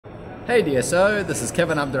Hey DSO, this is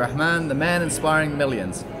Kevin Abdulrahman, the man inspiring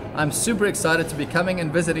millions. I'm super excited to be coming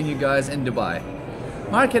and visiting you guys in Dubai.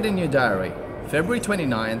 Mark it in your diary. February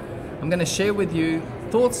 29th, I'm going to share with you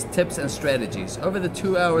thoughts, tips and strategies over the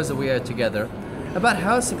 2 hours that we are together about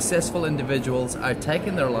how successful individuals are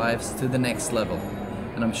taking their lives to the next level.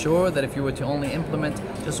 And I'm sure that if you were to only implement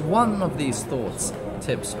just one of these thoughts,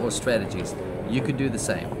 tips or strategies, you could do the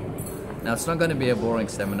same. Now it's not going to be a boring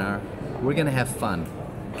seminar. We're going to have fun.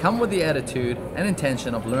 Come with the attitude and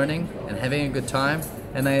intention of learning and having a good time,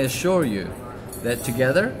 and I assure you that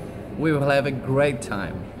together we will have a great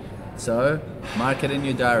time. So mark it in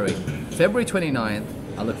your diary. February 29th,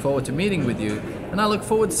 I look forward to meeting with you, and I look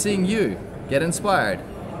forward to seeing you get inspired,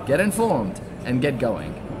 get informed and get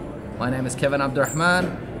going. My name is Kevin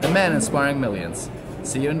Abdulrahman, the man inspiring millions.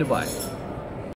 See you in Dubai.